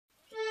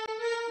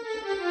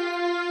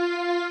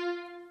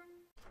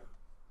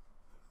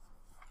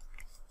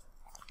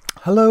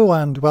Hello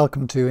and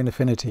welcome to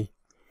Affinity.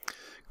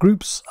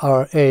 Groups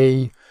are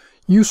a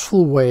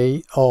useful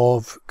way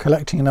of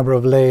collecting a number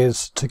of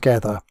layers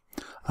together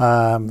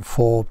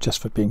for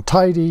being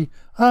tidy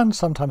and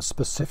sometimes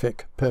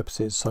specific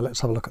purposes. So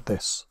let's have a look at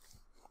this.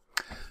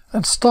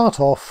 Let's start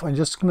off. I'm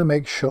just going to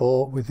make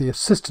sure with the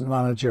assistant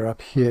manager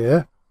up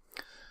here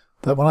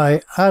that when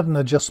I add an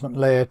adjustment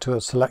layer to a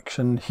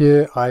selection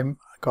here, I've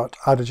got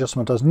add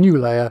adjustment as new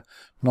layer,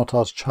 not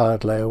as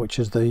child layer, which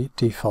is the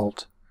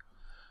default.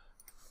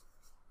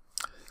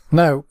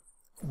 Now,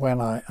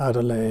 when I add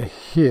a layer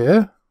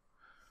here,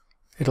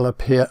 it'll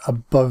appear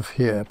above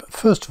here. But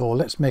first of all,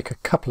 let's make a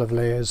couple of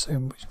layers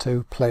in which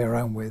to play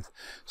around with.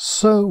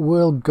 So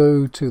we'll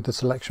go to the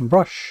selection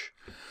brush.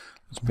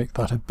 Let's make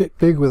that a bit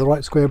big with the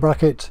right square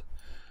bracket.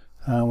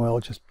 And we'll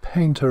just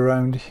paint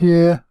around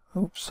here.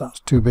 Oops, that's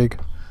too big.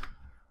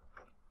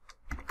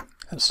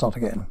 Let's start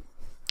again.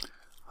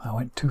 I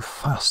went too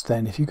fast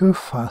then. If you go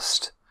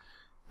fast,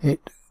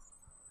 it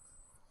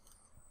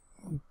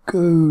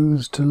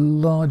goes to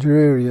larger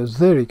areas.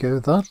 There you go,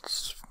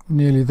 that's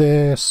nearly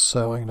there.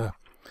 So I'm going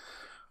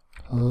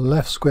to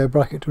left square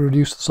bracket to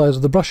reduce the size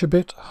of the brush a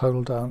bit,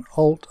 hold down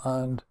Alt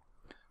and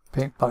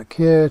paint back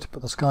here to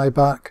put the sky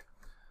back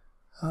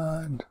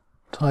and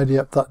tidy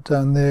up that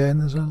down there,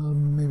 and there's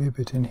maybe a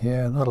bit in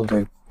here, that'll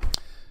do.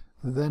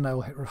 Then I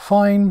will hit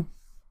refine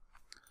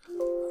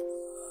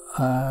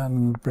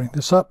and bring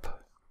this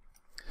up.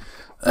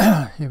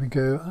 Here we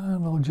go,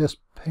 and I'll just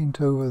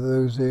paint over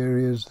those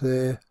areas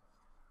there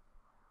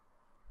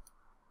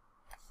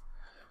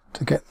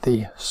to get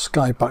the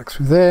sky back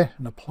through there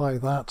and apply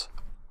that.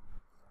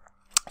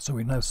 So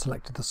we now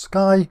selected the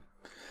sky.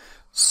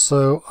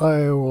 So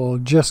I will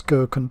just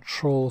go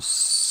Control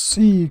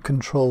C,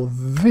 Control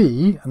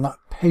V, and that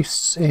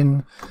pastes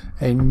in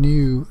a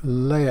new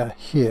layer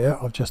here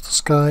of just the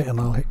sky, and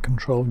I'll hit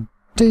Control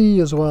D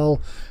as well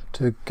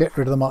to get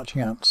rid of the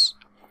marching ants.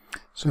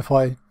 So if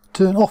I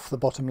turn off the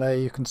bottom layer,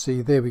 you can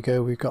see there we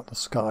go, we've got the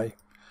sky,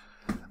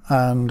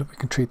 and we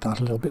can treat that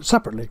a little bit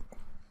separately.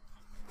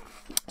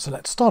 So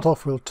let's start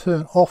off, we'll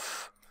turn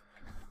off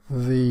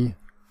the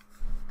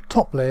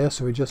top layer,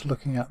 so we're just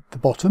looking at the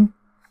bottom,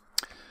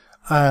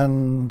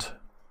 and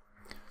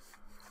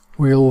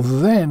we'll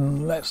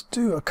then, let's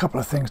do a couple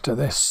of things to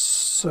this.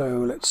 So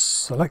let's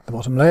select the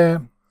bottom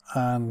layer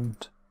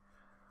and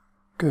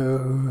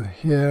go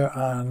here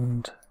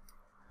and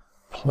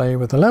play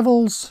with the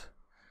levels.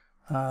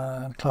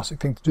 And classic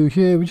thing to do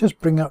here, we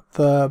just bring up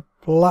the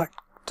black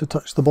to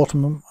touch the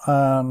bottom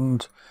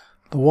and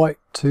the white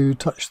to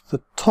touch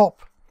the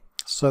top,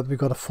 so that we've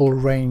got a full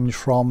range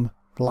from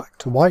black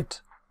to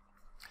white.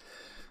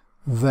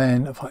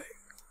 Then if I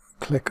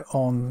click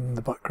on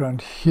the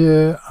background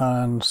here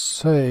and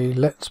say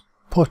let's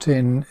put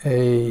in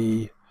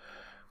a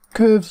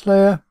curves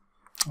layer,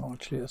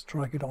 actually let's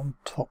drag it on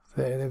top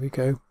there we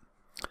go,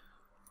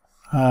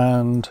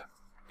 and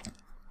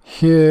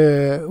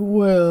here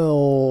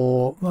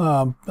we'll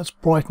let's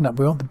brighten up.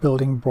 We want the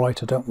building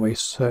brighter, don't we?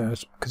 So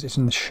because it's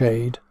in the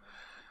shade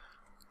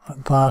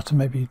like that, and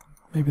maybe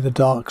the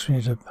darks we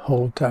need to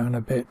hold down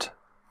a bit,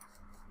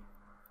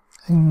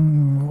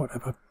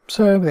 whatever.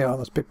 So there we are,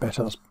 that's a bit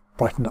better. That's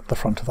brightened up the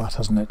front of that,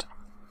 hasn't it?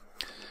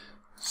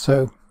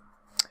 So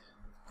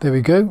there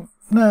we go.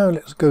 Now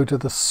let's go to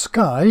the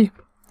sky.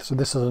 So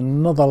this is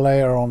another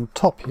layer on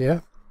top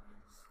here,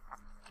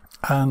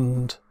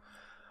 and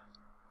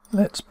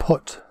let's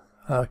put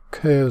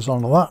curves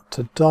on that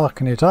to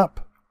darken it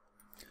up.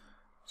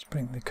 Let's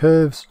bring the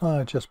curves.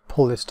 I just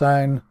pull this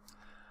down,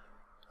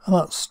 and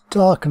that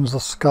darkens the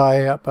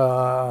sky up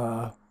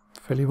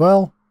fairly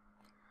well.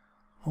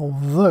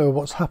 Although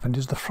what's happened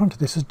is the front of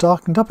this is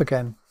darkened up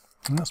again,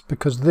 and that's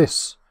because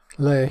this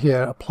layer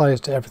here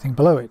applies to everything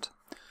below it.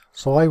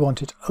 So I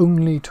want it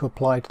only to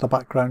apply to the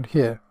background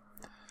here.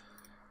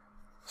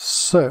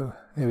 So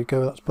there we go,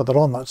 let's put that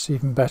on. That's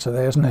even better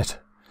there, isn't it?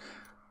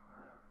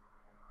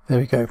 There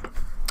we go.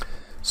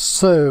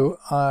 So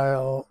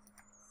I'll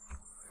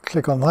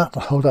click on that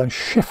and hold down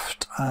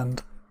Shift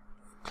and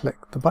click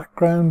the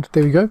background.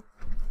 There we go.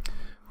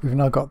 We've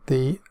now got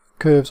the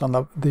curves on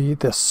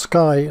the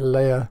sky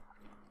layer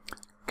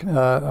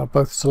are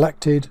both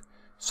selected,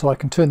 so I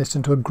can turn this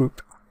into a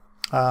group,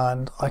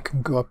 and I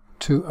can go up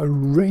to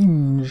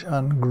arrange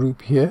and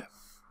group here,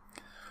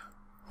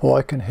 or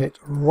I can hit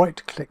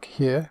right click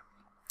here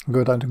and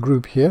go down to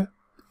group here,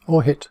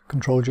 or hit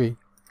Control G.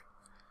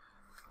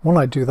 When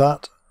I do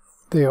that,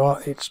 there you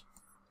are, it's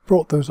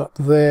brought those up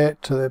there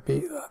to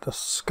be the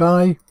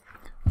sky.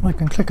 I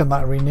can click on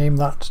that and rename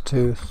that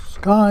to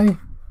sky,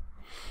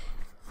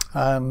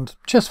 and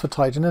just for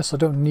tidiness I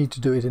don't need to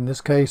do it in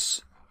this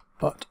case,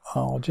 but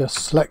I'll just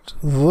select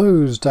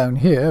those down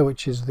here,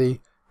 which is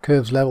the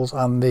curves, levels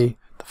and the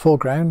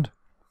foreground,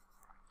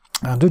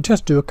 and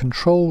just do a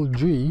Control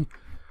G,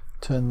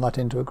 turn that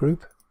into a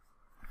group,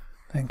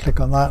 then click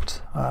on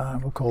that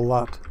and we'll call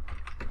that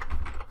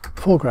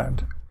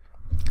foreground,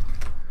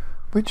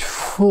 which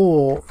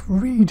for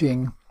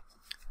reading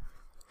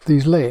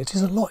these layers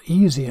is a lot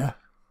easier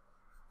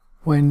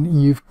when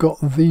you've got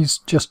these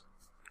just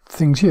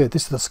things here.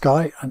 This is the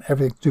sky, and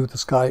everything to do with the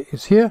sky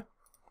is here.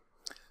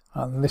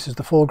 And this is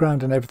the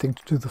foreground, and everything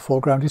to do with the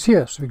foreground is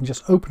here. So we can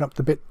just open up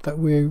the bit that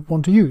we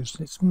want to use.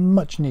 It's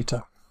much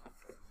neater.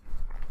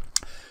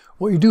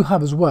 What you do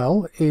have as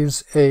well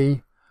is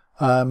a,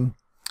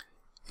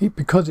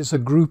 because it's a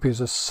group,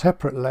 is a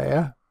separate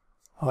layer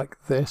like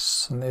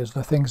this, and there's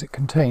the things it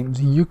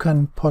contains, you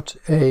can put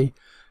a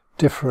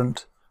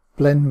different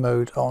blend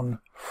mode on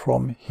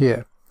from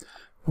here.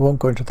 We won't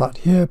go into that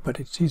here, but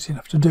it's easy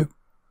enough to do.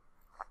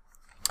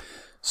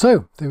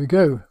 So there we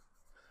go.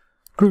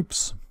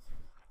 Groups.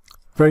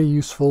 Very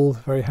useful,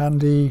 very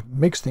handy,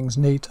 makes things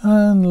neat,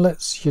 and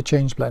lets you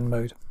change blend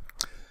mode.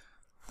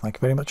 Thank you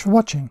very much for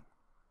watching.